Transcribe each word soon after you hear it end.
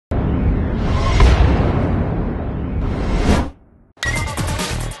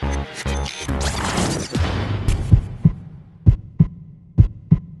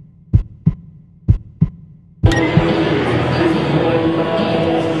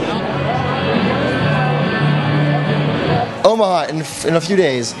Omaha in a few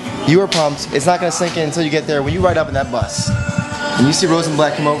days. You are pumped. It's not going to sink in until you get there. When you ride up in that bus and you see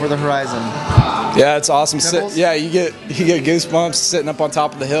Rosenblatt come over the horizon. Yeah, it's awesome. Yeah, you get goosebumps sitting up on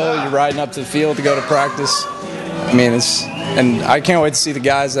top of the hill. You're riding up to the field to go to practice. I mean, and I can't wait to see the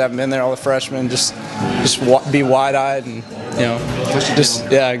guys that haven't been there, all the freshmen, just be wide-eyed and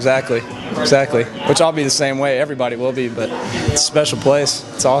yeah, exactly. Which I'll be the same way. Everybody will be, but it's a special place.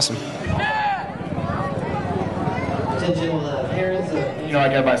 It's awesome.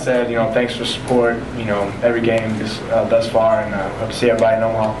 Like everybody said, thanks for support, every game thus far, and hope to see everybody in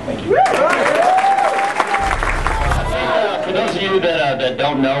Omaha. Thank you. For those of you that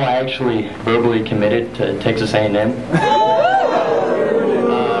don't know, I actually verbally committed to Texas A&M.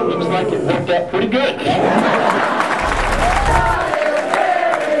 Looks like it worked out pretty good.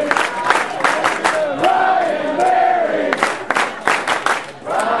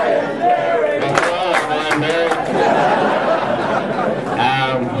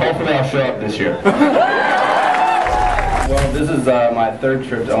 Hopefully I'll show up this year. Well, this is my third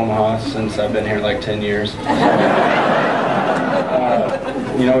trip to Omaha since I've been here like 10 years.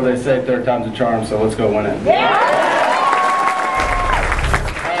 You know what they say, third time's a charm, so let's go win it.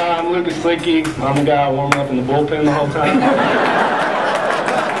 I'm Lucas Lickey. I'm the guy warming up in the bullpen the whole time.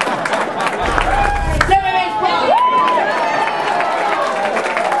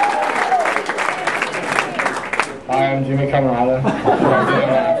 Hi, I'm Jimmy Camarada.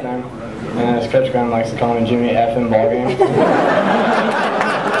 And as Coach Graham likes to call me, Jimmy F in ballgame.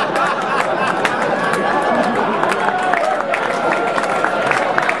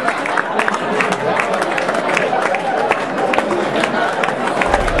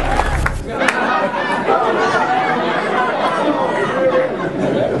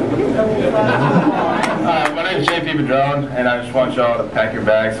 My name is JP Padron, and I just want y'all to pack your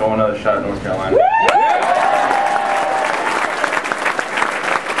bags. I want another shot at North Carolina.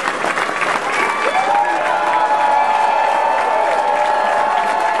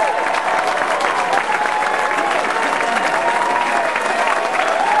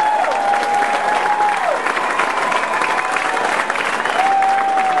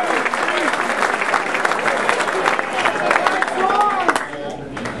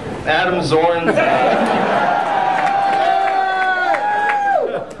 Adam Zorn.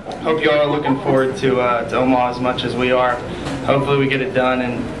 Hope you all are looking forward to Omaha as much as we are. Hopefully we get it done.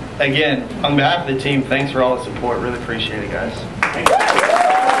 And again, on behalf of the team, thanks for all the support. Really appreciate it, guys. Thanks.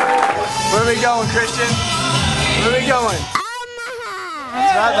 Where are we going, Christian? Where are we going?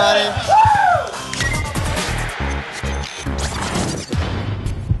 That's right, buddy.